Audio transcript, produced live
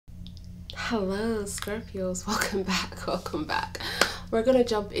Hello Scorpios, welcome back, welcome back. We're gonna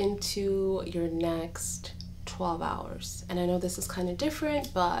jump into your next 12 hours. And I know this is kind of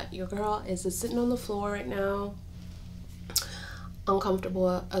different, but your girl is just sitting on the floor right now,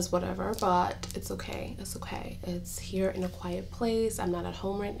 uncomfortable as whatever, but it's okay, it's okay. It's here in a quiet place. I'm not at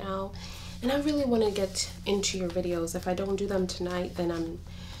home right now, and I really want to get into your videos. If I don't do them tonight, then I'm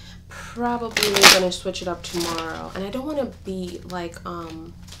probably gonna switch it up tomorrow. And I don't want to be like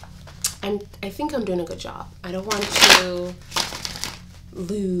I think I'm doing a good job. I don't want to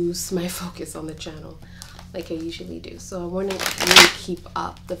lose my focus on the channel like I usually do. So I want to really keep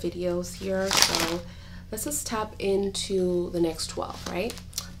up the videos here. So let's just tap into the next 12, right?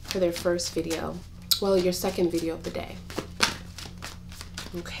 For their first video. Well, your second video of the day.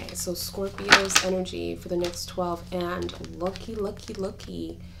 Okay, so Scorpio's energy for the next 12, and lucky, lucky,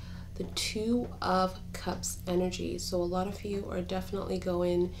 lucky, the 2 of Cups energy. So a lot of you are definitely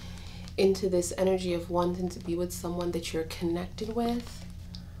going into this energy of wanting to be with someone that you're connected with.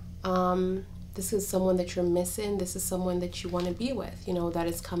 This is someone that you're missing. This is someone that you want to be with, you know, that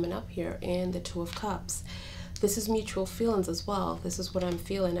is coming up here in the 2 of Cups. This is mutual feelings as well. This is what I'm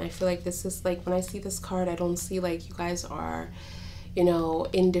feeling. I feel like this is like, when I see this card, I don't see like you guys are, you know,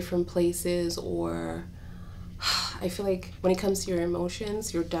 in different places, or I feel like when it comes to your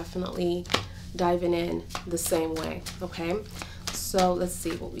emotions, you're definitely diving in the same way, okay? So let's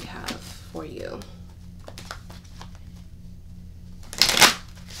see what we have for you.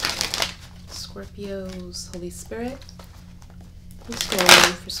 Scorpios, Holy Spirit. What's going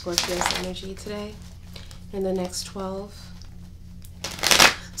on for Scorpio's energy today in the next 12?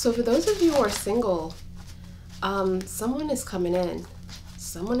 So for those of you who are single, someone is coming in.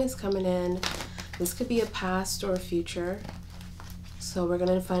 Someone is coming in. This could be a past or a future. So we're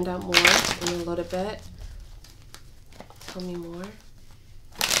going to find out more in a little bit. Tell me more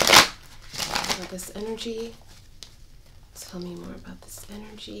about this energy. Tell me more about this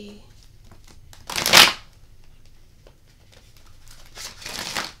energy.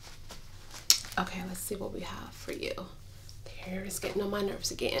 Okay, let's see what we have for you. The hair is getting on my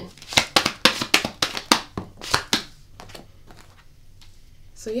nerves again.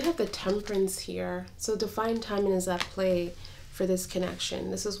 So you have the Temperance here. So divine timing is at play for this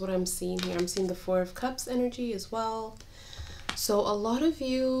connection. This is what I'm seeing here. I'm seeing the 4 of Cups energy as well. So a lot of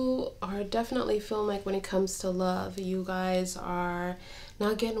you are definitely feeling like when it comes to love, you guys are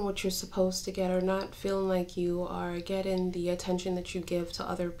not getting what you're supposed to get, or not feeling like you are getting the attention that you give to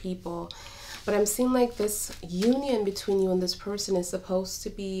other people. But I'm seeing like this union between you and this person is supposed to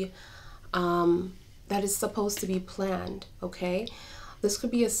be, that is supposed to be planned, okay? This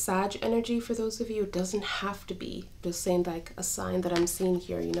could be a Sag energy for those of you. It doesn't have to be. Just saying like a sign that I'm seeing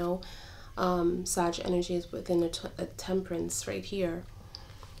here, you know. Sag energy is within a Temperance right here.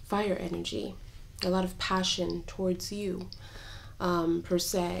 Fire energy. A lot of passion towards you, per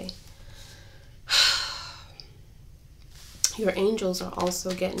se. Your angels are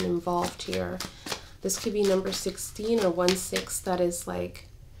also getting involved here. This could be number 16 or 16 that is like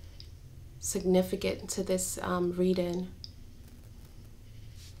significant to this reading.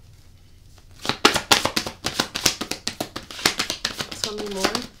 Tell me more,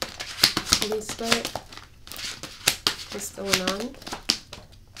 Holy Spirit. What's going on?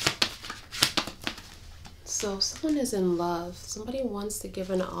 So someone is in love. Somebody wants to give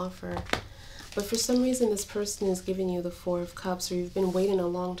an offer, but for some reason this person is giving you the 4 of Cups, or you've been waiting a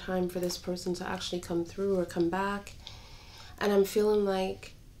long time for this person to actually come through or come back. And I'm feeling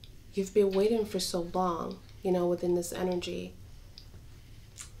like you've been waiting for so long, you know, within this energy.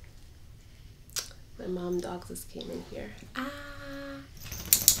 My mom dog just came in here.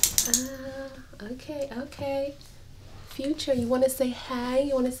 Okay, okay. Future, you want to say hi?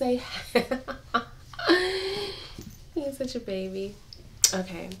 You want to say hi? He's such a baby.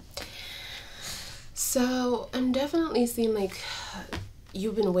 Okay. So I'm definitely seeing like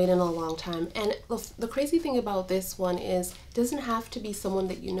you've been waiting a long time. And the crazy thing about this one is it doesn't have to be someone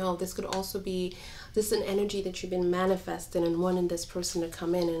that you know. This could also be this an energy that you've been manifesting and wanting this person to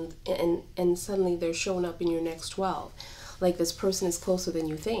come in, and suddenly they're showing up in your next 12. Like this person is closer than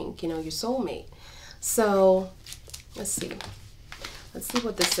you think, you know, your soulmate. So let's see. Let's see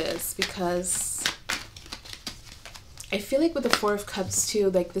what this is, because I feel like with the 4 of Cups too,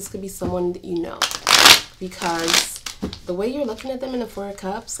 like this could be someone that you know, because the way you're looking at them in the 4 of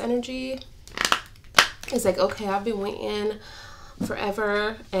Cups energy is like, okay, I've been waiting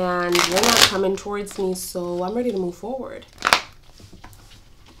forever and you're not coming towards me, so I'm ready to move forward.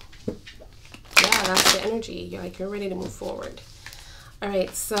 Yeah, that's the energy. You're like, you're ready to move forward. All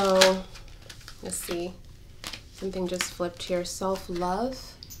right, so let's see. Something just flipped here.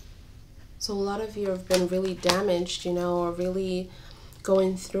 Self-love. So a lot of you have been really damaged, you know, or really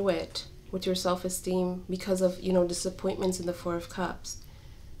going through it with your self-esteem because of, you know, disappointments in the Four of Cups.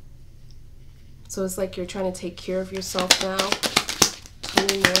 So it's like you're trying to take care of yourself now. Tell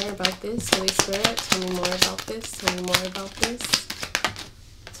me more about this, Holy Spirit. Tell me more about this. Tell me more about this.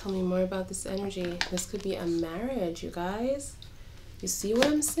 Tell me more about this energy. This could be a marriage, you guys. You see what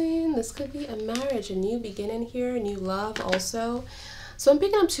I'm saying? This could be a marriage, a new beginning here, a new love also. So I'm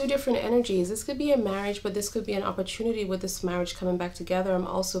picking up two different energies. This could be a marriage, but this could be an opportunity with this marriage coming back together. I'm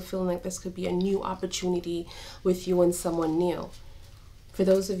also feeling like this could be a new opportunity with you and someone new. For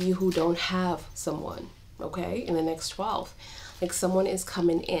those of you who don't have someone, okay, in the next 12, like someone is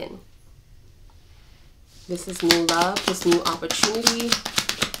coming in. This is new love, this new opportunity.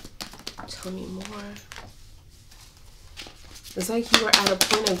 Tell me more. It's like you were at a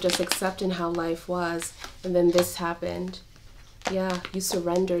point of just accepting how life was, and then this happened. Yeah, you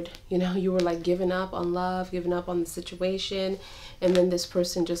surrendered. You know, you were like giving up on love, giving up on the situation, and then this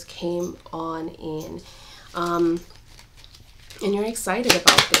person just came on in. And you're excited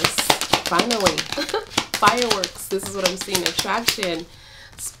about this. Finally. Fireworks. This is what I'm seeing. Attraction,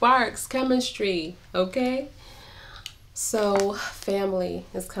 sparks, chemistry. Okay? So, family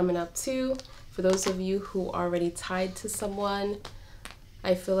is coming up too. For those of you who are already tied to someone,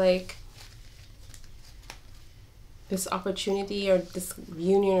 I feel like this opportunity or this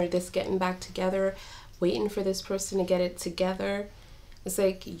union or this getting back together, waiting for this person to get it together. It's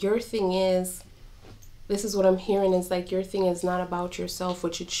like your thing is, this is what I'm hearing, is like your thing is not about yourself,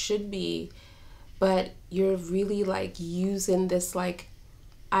 which it should be, but you're really like using this like,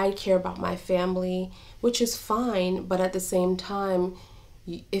 I care about my family, which is fine, but at the same time,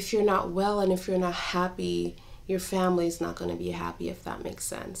 if you're not well and if you're not happy, your family is not going to be happy, if that makes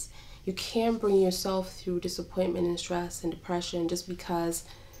sense. You can't bring yourself through disappointment and stress and depression just because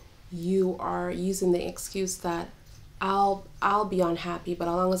you are using the excuse that I'll be unhappy, but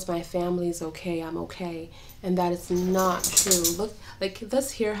as long as my family is okay, I'm okay. And that is not true. Look, like,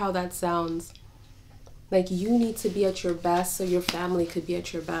 let's hear how that sounds. Like, you need to be at your best so your family could be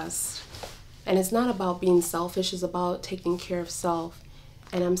at your best. And it's not about being selfish, it's about taking care of self.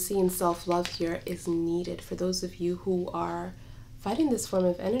 And I'm seeing self-love here is needed for those of you who are fighting this form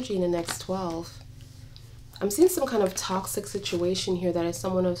of energy in the next 12. I'm seeing some kind of toxic situation here that is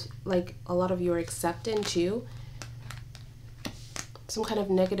someone of, like, a lot of you are accepting too. Some kind of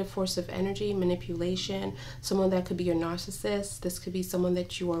negative force of energy, manipulation, someone that could be your narcissist. This could be someone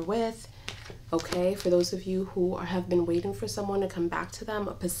that you are with. Okay, for those of you who have been waiting for someone to come back to them,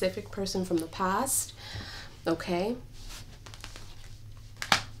 a Pacific person from the past. Okay.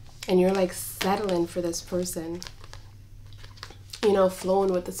 And you're like settling for this person. You know,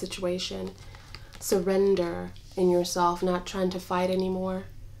 flowing with the situation. Surrender in yourself, not trying to fight anymore.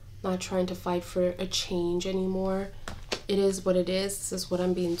 Not trying to fight for a change anymore. It is what it is. This is what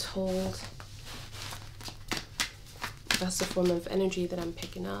I'm being told. That's the form of energy that I'm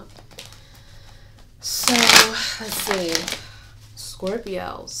picking up. So, let's see.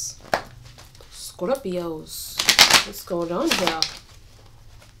 Scorpios. Scorpios. What's going on here?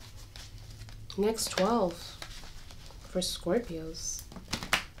 Next 12 for Scorpios.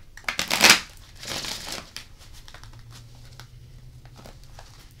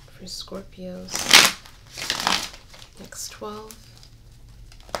 For Scorpios. Next 12.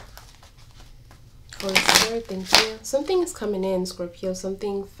 Holy Spirit, thank you. Something is coming in, Scorpio.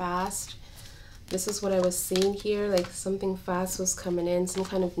 Something fast. This is what I was seeing here. Like something fast was coming in. Some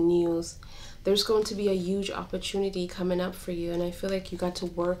kind of news. There's going to be a huge opportunity coming up for you. And I feel like you got to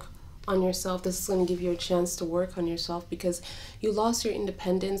work on yourself. This is going to give you a chance to work on yourself because you lost your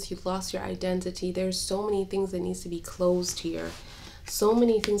independence. You lost your identity. There's so many things that needs to be closed here. So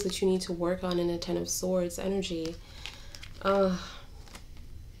many things that you need to work on in a Ten of Swords energy. A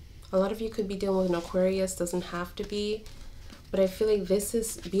lot of you could be dealing with an Aquarius, doesn't have to be, but I feel like this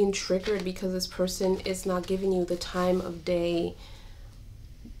is being triggered because this person is not giving you the time of day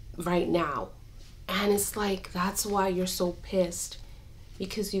right now. And it's like, that's why you're so pissed,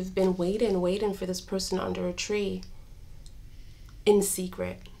 because you've been waiting for this person under a tree in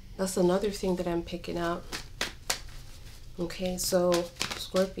secret. That's another thing that I'm picking up. Okay, so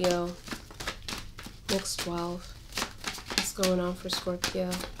Scorpio, next 12. Going on for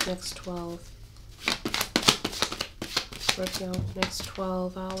Scorpio, next 12. Scorpio, next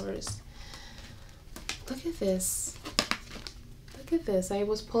 12 hours. Look at this. Look at this. I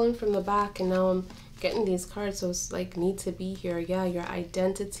was pulling from the back and now I'm getting these cards. So it's like, need to be here. Yeah, your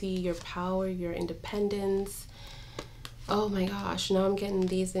identity, your power, your independence. Oh my gosh, now I'm getting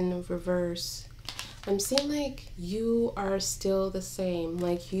these in reverse. I'm seeing like you are still the same.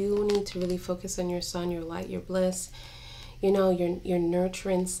 Like you need to really focus on your sun, your light, your bliss, you know, your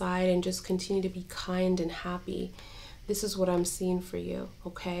nurturing side, and just continue to be kind and happy. This is what I'm seeing for you,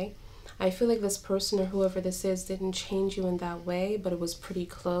 okay? I feel like this person or whoever this is didn't change you in that way, but it was pretty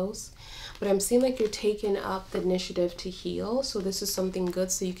close. But I'm seeing like you're taking up the initiative to heal. So this is something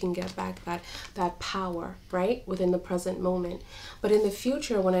good, so you can get back that power, right? Within the present moment. But in the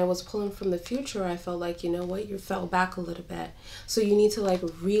future, when I was pulling from the future, I felt like, you know what, you fell back a little bit. So you need to like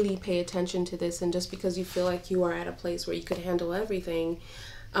really pay attention to this. And just because you feel like you are at a place where you could handle everything,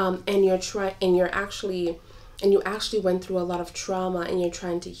 and you actually went through a lot of trauma and you're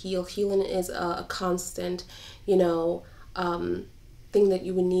trying to heal. Healing is a constant, you know, thing that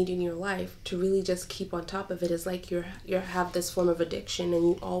you would need in your life to really just keep on top of it. Is like you have this form of addiction, and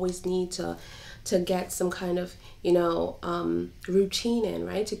you always need to get some kind of, you know, routine in,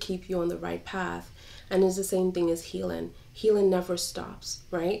 right, to keep you on the right path. And it's the same thing as healing. Healing never stops,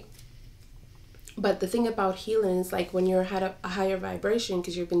 right? But the thing about healing is like when you're at a higher vibration,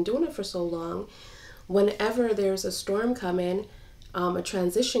 because you've been doing it for so long, whenever there's a storm coming, a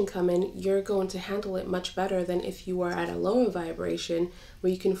transition coming, you're going to handle it much better than if you are at a lower vibration,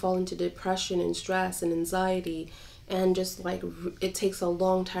 where you can fall into depression and stress and anxiety, and just like it takes a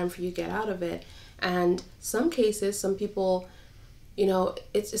long time for you to get out of it. And some cases, some people, you know,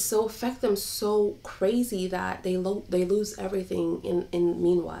 it's so affect them so crazy that they lose everything in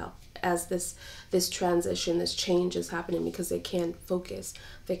meanwhile, as this transition, this change is happening, because they can't focus,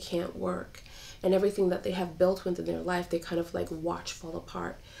 they can't work. And everything that they have built within their life, they kind of like watch fall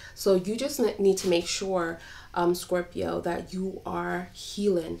apart. So you just need to make sure, Scorpio, that you are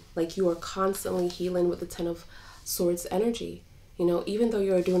healing. Like you are constantly healing with the Ten of Swords energy. You know, even though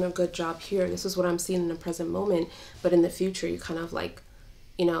you're doing a good job here, this is what I'm seeing in the present moment. But in the future, you kind of like,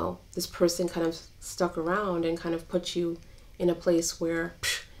 you know, this person kind of stuck around and kind of put you in a place where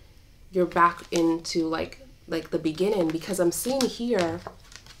you're back into like the beginning. Because I'm seeing here,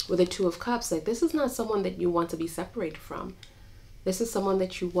 with the Two of Cups, like this is not someone that you want to be separated from. This is someone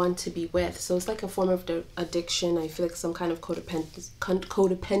that you want to be with. So it's like a form of addiction. I feel like some kind of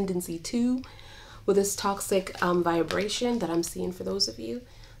codependency too, with this toxic vibration that I'm seeing for those of you.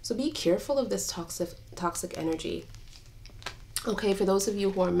 So be careful of this toxic energy. Okay, for those of you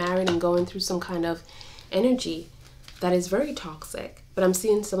who are married and going through some kind of energy that is very toxic, but I'm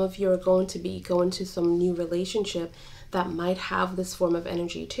seeing some of you are going to be going to some new relationship that might have this form of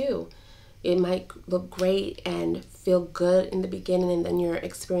energy too. It might look great and feel good in the beginning, and then you're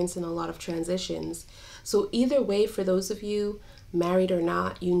experiencing a lot of transitions. So either way, for those of you, married or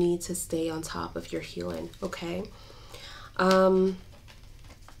not, you need to stay on top of your healing, okay? In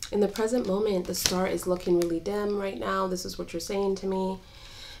the present moment, the star is looking really dim right now. This is what you're saying to me.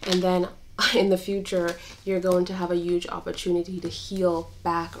 And then in the future, you're going to have a huge opportunity to heal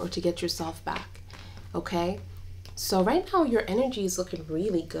back or to get yourself back, okay? So right now your energy is looking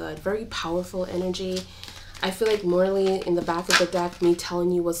really good, very powerful energy. I feel like morally in the back of the deck, me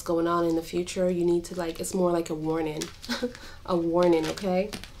telling you what's going on in the future, you need to like, it's more like a warning, a warning,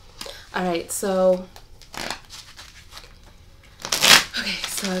 okay? All right, so, okay,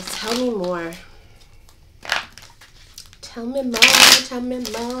 so tell me more. Tell me more, tell me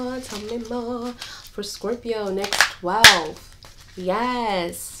more, tell me more. For Scorpio, next 12.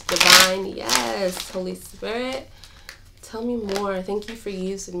 Yes, divine, yes, Holy Spirit. Tell me more. Thank you for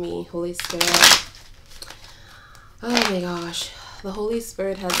using me, Holy Spirit. Oh my gosh. The Holy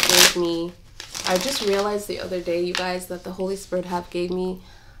Spirit has gave me, I just realized the other day, you guys, that the Holy Spirit have gave me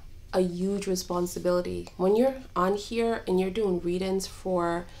a huge responsibility. When you're on here and you're doing readings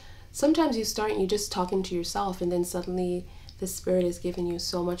for, sometimes you start and you're just talking to yourself, and then suddenly the Spirit is giving you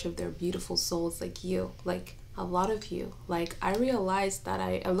so much of their beautiful souls, like you, like a lot of you. Like I realized that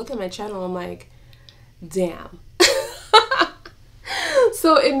I look at my channel, I'm like, damn.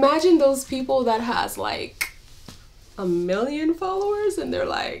 So imagine those people that has like 1 million followers, and they're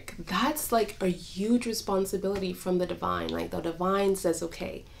like, that's like a huge responsibility from the divine. Like the divine says,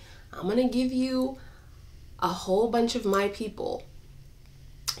 okay, I'm gonna give you a whole bunch of my people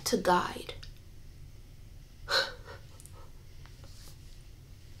to guide.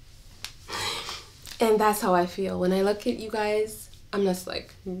 And that's how I feel when I look at you guys. I'm just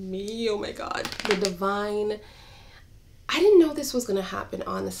like, me, oh my God, the divine. I didn't know this was gonna happen,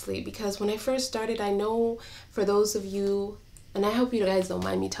 honestly, because when I first started, I know for those of you, and I hope you guys don't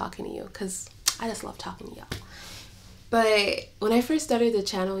mind me talking to you, because I just love talking to y'all. But when I first started the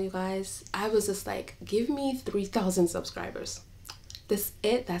channel, you guys, I was just like, give me 3,000 subscribers.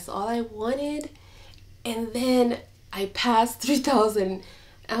 That's all I wanted. And then I passed 3,000.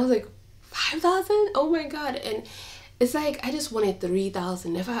 I was like, 5,000? Oh my God. And it's like, I just wanted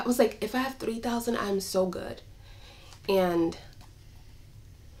 3,000. If I was like, if I have 3,000, I'm so good. And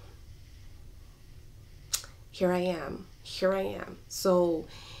here I am. Here I am. So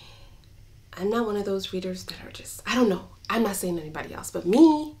I'm not one of those readers that are just, I don't know. I'm not saying anybody else, but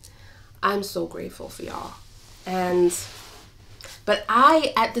me, I'm so grateful for y'all. But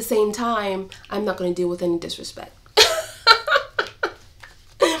I, at the same time, I'm not going to deal with any disrespect.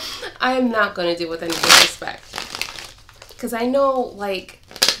 I am not going to deal with any disrespect. Because I know, like,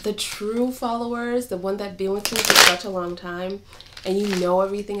 the true followers, the one that been with me for such a long time, and you know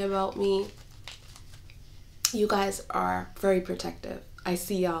everything about me, you guys are very protective. I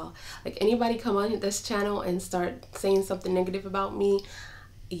see y'all. Like, anybody come on this channel and start saying something negative about me,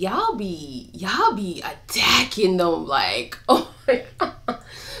 y'all be attacking them, like, oh my God.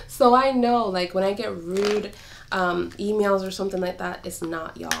 So I know, like, when I get rude emails or something like that, it's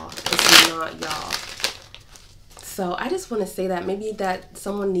not y'all. It's not y'all. So I just want to say that maybe that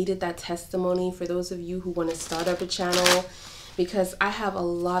someone needed that testimony for those of you who want to start up a channel, because I have a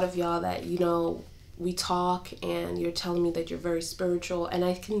lot of y'all that, you know, we talk and you're telling me that you're very spiritual, and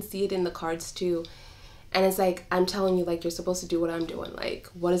I can see it in the cards too. And it's like, I'm telling you, like, you're supposed to do what I'm doing. Like,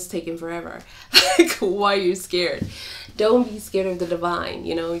 what is taking forever? Like, why are you scared? Don't be scared of the divine.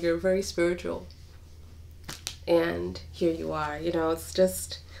 You know, you're very spiritual. And here you are. You know, it's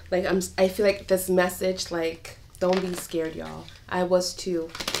just, like, I feel like this message, like, don't be scared, y'all. I was too.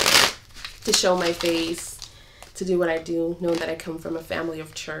 To show my face, to do what I do, knowing that I come from a family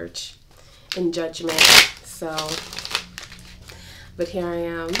of church and judgment. So, but here I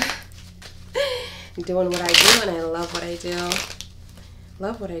am. Doing what I do, and I love what I do.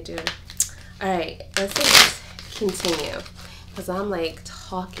 Love what I do. All right, let's just continue, because I'm like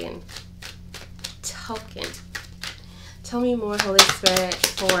talking. Tell me more, Holy Spirit,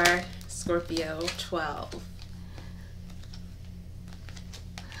 for Scorpio 12.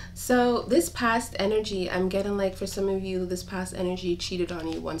 So this past energy, I'm getting, like, for some of you, this past energy cheated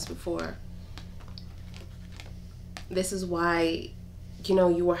on you once before. This is why, you know,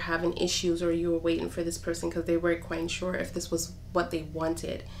 you were having issues, or you were waiting for this person because they weren't quite sure if this was what they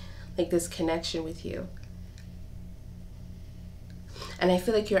wanted, like this connection with you. And I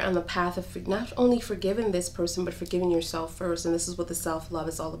feel like you're on the path of not only forgiving this person, but forgiving yourself first. And this is what the self-love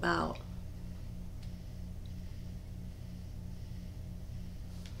is all about.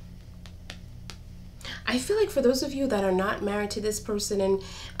 I feel like for those of you that are not married to this person, and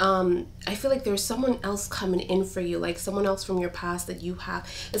I feel like there's someone else coming in for you, like someone else from your past that you have.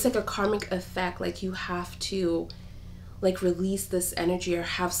 It's like a karmic effect, like you have to, like, release this energy or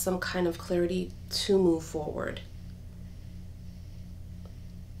have some kind of clarity to move forward.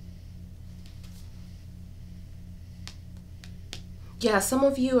 Yeah, some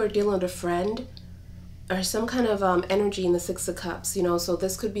of you are dealing with a friend or some kind of energy in the Six of Cups, you know, so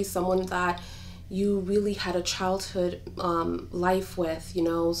this could be someone that you really had a childhood life with, you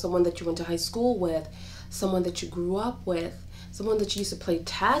know, someone that you went to high school with, someone that you grew up with, someone that you used to play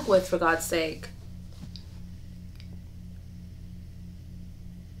tag with, for God's sake.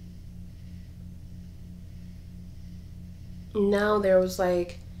 Now there was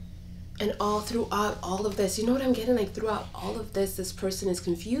like, and all throughout all of this, you know what I'm getting? Like, throughout all of this, this person is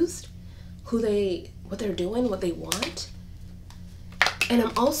confused what they're doing, what they want. And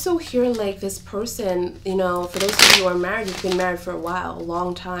I'm also hearing, like, this person, you know, for those of you who are married, you've been married for a while, a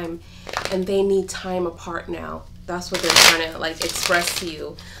long time, and they need time apart now. That's what they're trying to, like, express to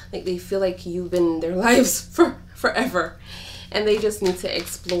you. Like, they feel like you've been in their lives for forever, and they just need to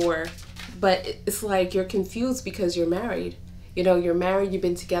explore. But it's like you're confused because you're married. You know, you're married, you've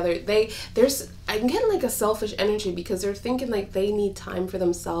been together. I'm getting like a selfish energy because they're thinking like they need time for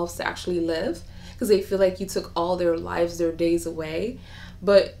themselves to actually live, because they feel like you took all their lives, their days away.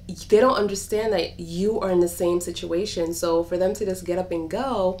 But they don't understand that you are in the same situation. So for them to just get up and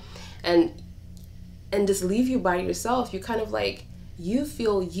go and just leave you by yourself, you kind of like, you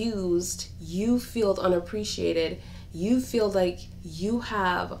feel used, you feel unappreciated, you feel like you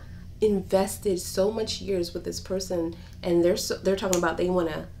have invested so much years with this person, and they're talking about they want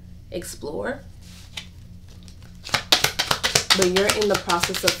to explore, but you're in the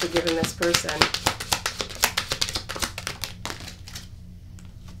process of forgiving this person.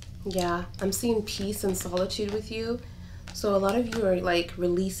 Yeah, I'm seeing peace and solitude with you. So a lot of you are like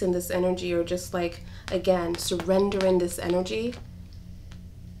releasing this energy, or just like, again, surrendering this energy.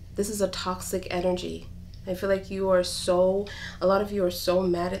 This is a toxic energy. I feel like a lot of you are so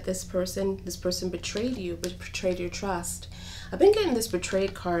mad at this person. This person betrayed you, but betrayed your trust. I've been getting this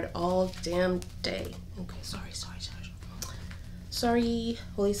betrayed card all damn day. Okay, sorry. Sorry,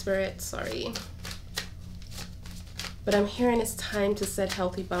 Holy Spirit, sorry. But I'm hearing it's time to set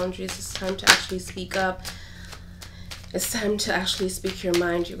healthy boundaries. It's time to actually speak up. It's time to actually speak your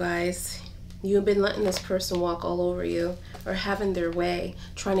mind, you guys. You've been letting this person walk all over you or having their way,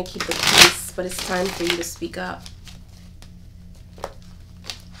 trying to keep the peace, but it's time for you to speak up.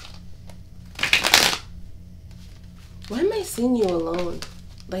 Why am I seeing you alone?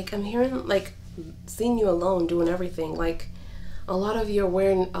 Like, I'm hearing, like, seeing you alone doing everything. Like, a lot of you are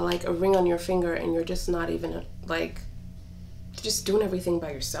wearing, like, a ring on your finger and you're just not even, like, just doing everything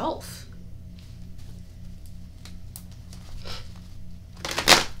by yourself.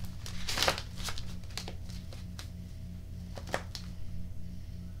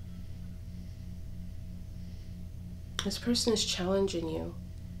 This person is challenging you.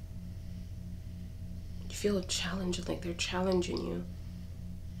 You feel a challenge, like they're challenging you.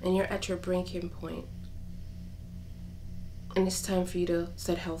 And you're at your breaking point. And it's time for you to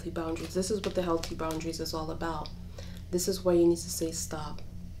set healthy boundaries. This is what the healthy boundaries is all about. This is where you need to say stop.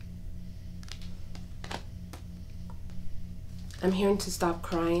 I'm hearing to stop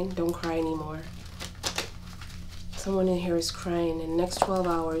crying. Don't cry anymore. Someone in here is crying. In the next 12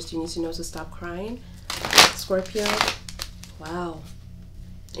 hours, you need to know to stop crying. Scorpio, wow.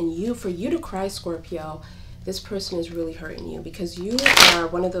 And for you to cry, Scorpio, this person is really hurting you because you are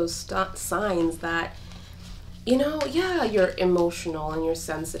one of those signs that, you know, yeah, you're emotional and you're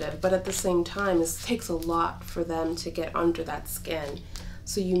sensitive, but at the same time, it takes a lot for them to get under that skin.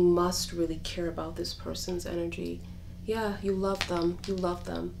 So you must really care about this person's energy. Yeah, you love them. You love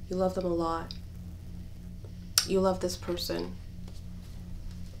them. You love them a lot. You love this person.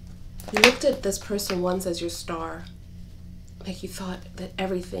 You looked at this person once as your star. Like you thought that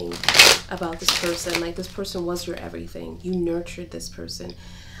everything about this person, like this person was your everything. You nurtured this person.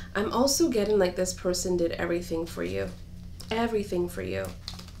 I'm also getting like this person did everything for you. Everything for you.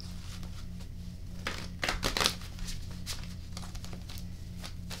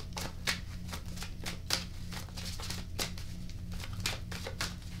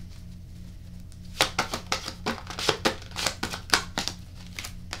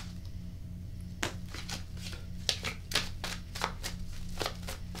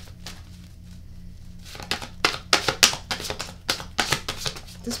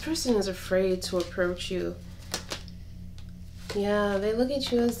 This person is afraid to approach you. Yeah, they look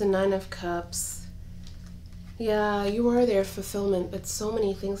at you as the Nine of Cups. Yeah, you are their fulfillment, but so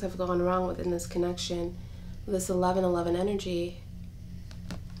many things have gone wrong within this connection. This 11-11 energy.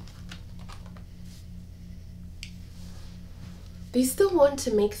 They still want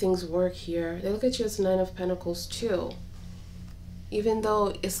to make things work here. They look at you as the Nine of Pentacles too. Even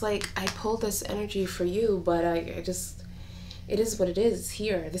though it's like I pulled this energy for you, but I just... It is what it is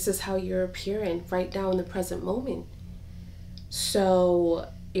here. This is how you're appearing right now in the present moment. So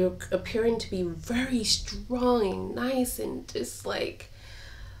you're appearing to be very strong, nice, and just like,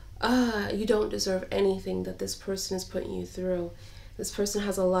 you don't deserve anything that this person is putting you through. This person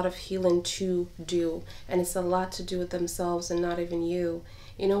has a lot of healing to do, and it's a lot to do with themselves and not even you.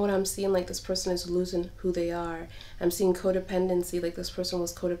 You know what I'm seeing? Like this person is losing who they are. I'm seeing codependency, like this person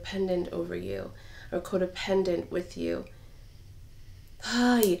was codependent over you or codependent with you.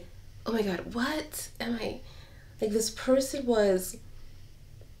 Hi. Oh my God, what am I? Like this person was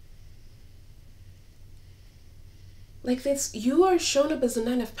like this. You are shown up as a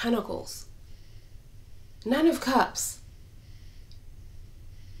Nine of Pentacles. Nine of Cups.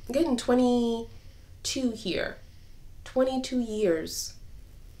 I'm getting 22 here. 22 years.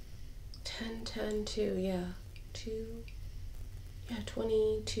 10, 10, 2, yeah. 2, yeah,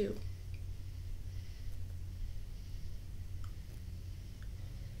 22.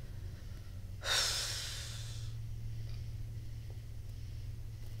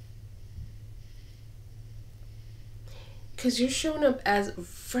 Because you're showing up as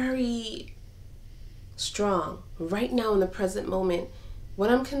very strong right now in the present moment.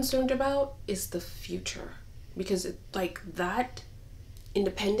 What I'm concerned about is the future. Because like that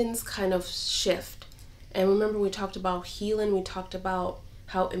independence kind of shift. And remember we talked about healing. We talked about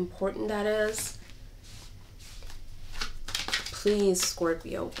how important that is. Please,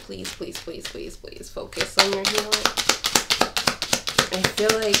 Scorpio, please, please, please, please, please focus on your healing. I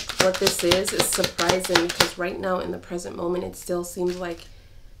feel like what this is surprising because right now in the present moment, it still seems like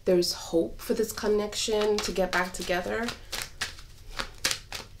there's hope for this connection to get back together.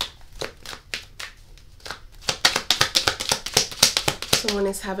 Someone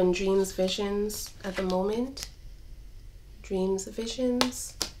is having dreams, visions at the moment. Dreams,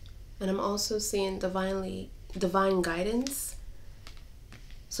 visions. And I'm also seeing divine guidance.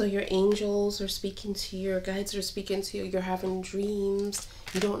 So your angels are speaking to you, your guides are speaking to you, you're having dreams.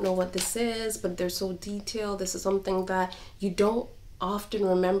 You don't know what this is, but they're so detailed. This is something that you don't often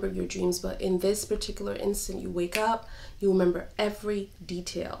remember your dreams, but in this particular instant, you wake up, you remember every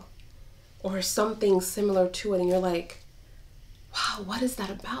detail or something similar to it, and you're like, wow, what is that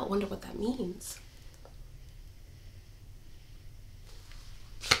about? Wonder what that means.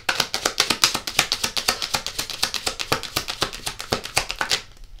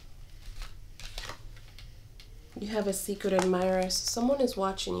 You have a secret admirer. So someone is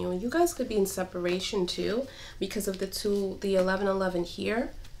watching you, and you guys could be in separation too because of the 1111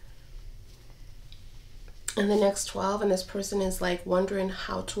 here and the next 12, and this person is like wondering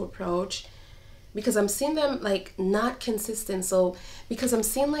how to approach, because I'm seeing them like not consistent. So because I'm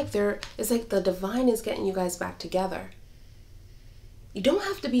seeing like it's like the divine is getting you guys back together. You don't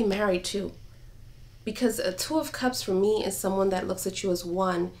have to be married too, because a 2 of Cups for me is someone that looks at you as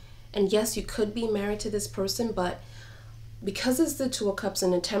one. And yes, you could be married to this person, but because it's the 2 of Cups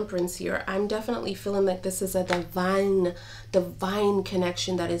and the Temperance here, I'm definitely feeling like this is a divine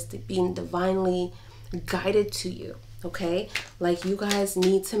connection that is being divinely guided to you, okay? Like you guys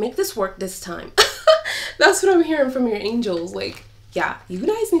need to make this work this time. That's what I'm hearing from your angels. Like, yeah, you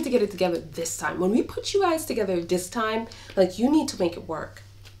guys need to get it together this time. When we put you guys together this time, like you need to make it work.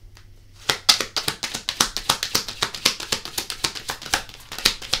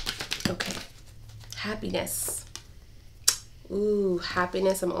 Okay, happiness. Ooh,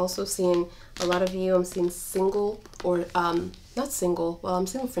 happiness. I'm also seeing a lot of you, I'm seeing single or not single, well, I'm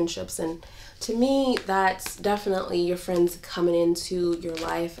seeing friendships, and to me that's definitely your friends coming into your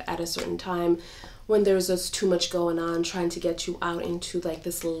life at a certain time when there's just too much going on, trying to get you out into like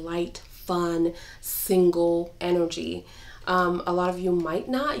this light, fun, single energy. A lot of you might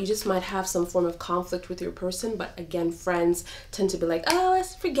not. You just might have some form of conflict with your person. But again, friends tend to be like, oh,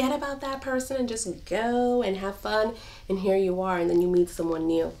 let's forget about that person and just go and have fun. And here you are, and then you meet someone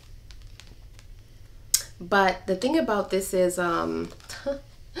new. But the thing about this is, I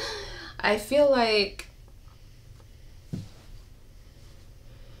feel like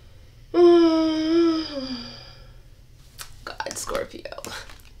God, Scorpio.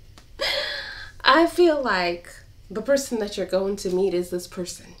 I feel like the person that you're going to meet is this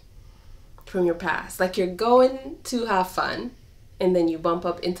person from your past. Like you're going to have fun, and then you bump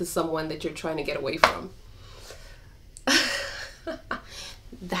up into someone that you're trying to get away from.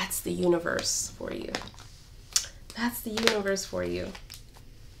 That's the universe for you. That's the universe for you.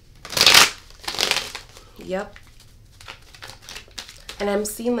 Yep. And I'm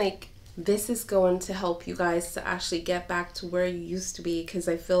seeing like this is going to help you guys to actually get back to where you used to be, because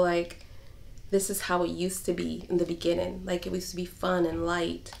I feel like this is how it used to be in the beginning. Like it used to be fun and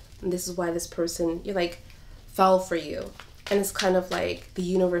light. And this is why this person, you like, fell for you. And it's kind of like the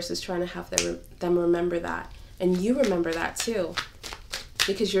universe is trying to have them remember that. And you remember that too.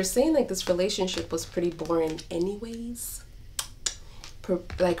 Because you're saying like this relationship was pretty boring anyways.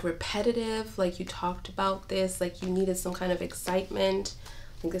 Like repetitive, like you talked about this, like you needed some kind of excitement.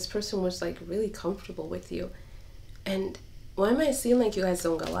 Like this person was like really comfortable with you. And why am I seeing like you guys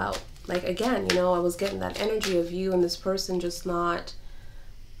don't go out? Like again, you know, I was getting that energy of you and this person just not,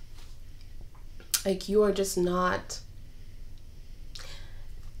 like you are just not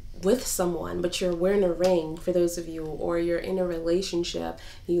with someone, but you're wearing a ring for those of you, or you're in a relationship,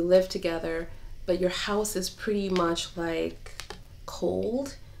 you live together, but your house is pretty much like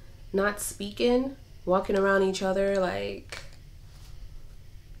cold, not speaking, walking around each other, like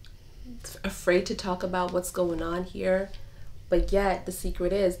afraid to talk about what's going on here. But yet the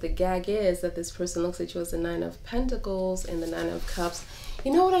secret is, the gag is that this person looks at you as the 9 of Pentacles and the 9 of Cups.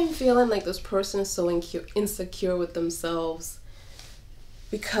 You know what I'm feeling? Like this person is so insecure with themselves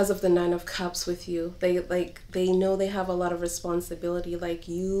because of the 9 of Cups with you. They know they have a lot of responsibility. Like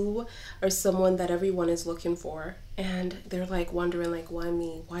you are someone that everyone is looking for, and they're like wondering like, why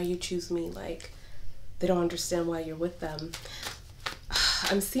me? Why you choose me? Like they don't understand why you're with them.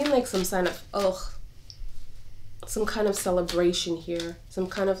 I'm seeing like some sign of some kind of celebration here, some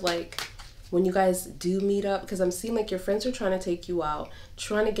kind of like when you guys do meet up, because I'm seeing like your friends are trying to take you out,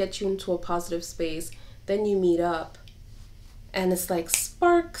 trying to get you into a positive space, then you meet up and it's like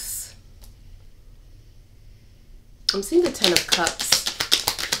sparks. I'm seeing the 10 of Cups.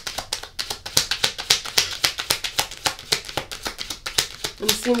 I'm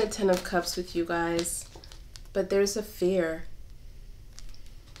seeing the 10 of Cups with you guys, but there's a fear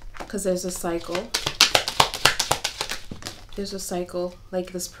because there's a cycle. There's a cycle.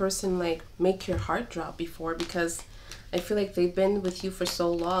 Like this person like make your heart drop before, because I feel like they've been with you for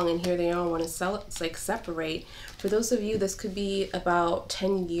so long, and here they are want to separate. For those of you, this could be about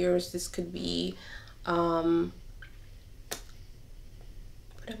 10 years. This could be, what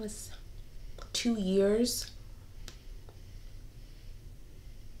it was, 2 years.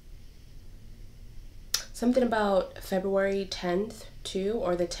 Something about February 10th too,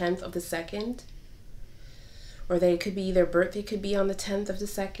 or the 10th of the 2nd. Or they could be, their birthday could be on the 10th of the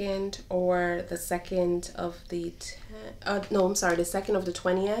 2nd, or the 2nd of the, no, I'm sorry, the 2nd of the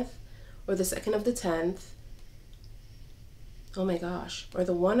 20th, or the 2nd of the 10th. Oh my gosh. Or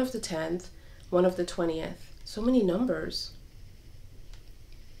the 1 of the 10th, 1 of the 20th. So many numbers.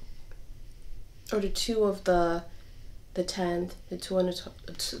 Or the 2 of the 10th, the 2 on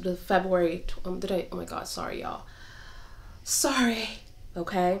the February, oh my god, sorry y'all. Sorry.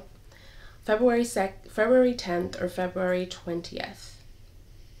 Okay. February 10th or February 20th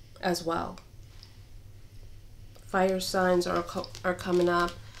as well. Fire signs are coming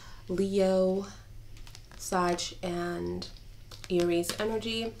up. Leo, Sag, and Aries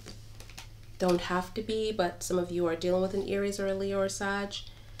energy. Don't have to be, but some of you are dealing with an Aries or a Leo or Sag.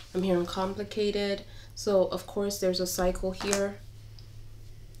 I'm hearing complicated. So of course there's a cycle here.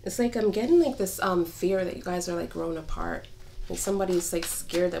 It's like I'm getting like this fear that you guys are like growing apart. And somebody's like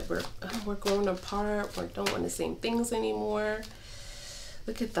scared that we're growing apart, we don't want the same things anymore.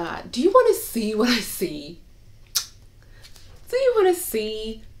 Look at that. Do you want to see what I see? Do you want to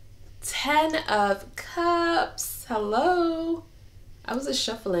see 10 of Cups? Hello. I was just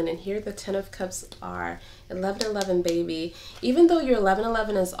shuffling, and here the 10 of Cups are 11-11, baby. Even though your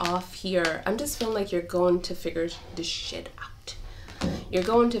 11-11 is off here, I'm just feeling like you're going to figure this shit out. You're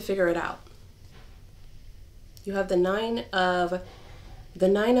going to figure it out. You have the 9 of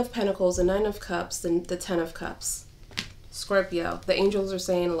Pentacles, the 9 of Cups, and the 10 of Cups. Scorpio, the angels are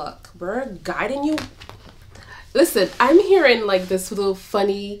saying, look, we're guiding you. Listen, I'm hearing like this little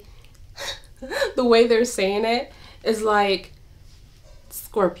funny, the way they're saying it is like,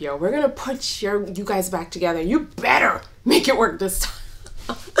 Scorpio, we're gonna put you guys back together. You better make it work this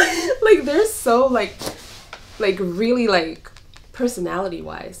time. Like they're so like really like personality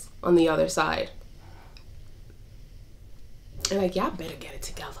wise on the other side. And like, y'all better get it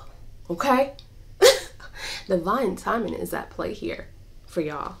together, okay? Divine timing is at play here for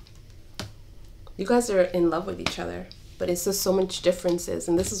y'all. You guys are in love with each other, but it's just so much differences,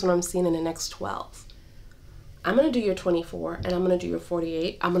 and this is what I'm seeing in the next 12. I'm gonna do your 24, and I'm gonna do your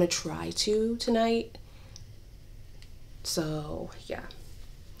 48. I'm gonna try to tonight. So yeah.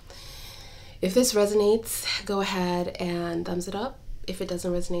 If this resonates, go ahead and thumbs it up. If it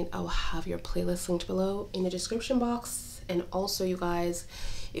doesn't resonate, I'll have your playlist linked below in the description box. And also, you guys,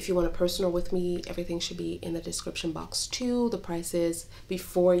 if you want a personal with me, everything should be in the description box too. The prices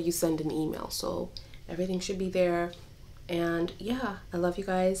before you send an email. So everything should be there. And yeah, I love you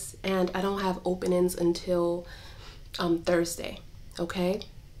guys. And I don't have openings until Thursday, okay?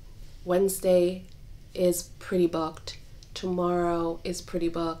 Wednesday is pretty booked. Tomorrow is pretty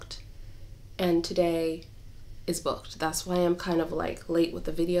booked. And today is booked. That's why I'm kind of like late with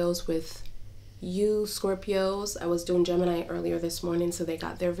the videos with you Scorpios. I was doing Gemini earlier this morning, so they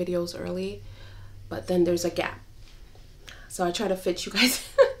got their videos early, but then there's a gap, so I try to fit you guys.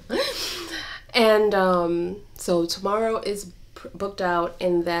 And so tomorrow is booked out,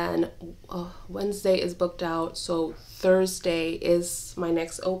 and then Wednesday is booked out, so Thursday is my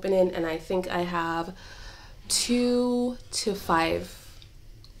next opening, and I think I have 2 to 5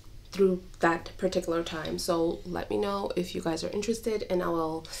 through that particular time. So let me know if you guys are interested, and I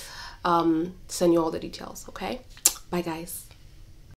will send you all the details. Okay, bye guys.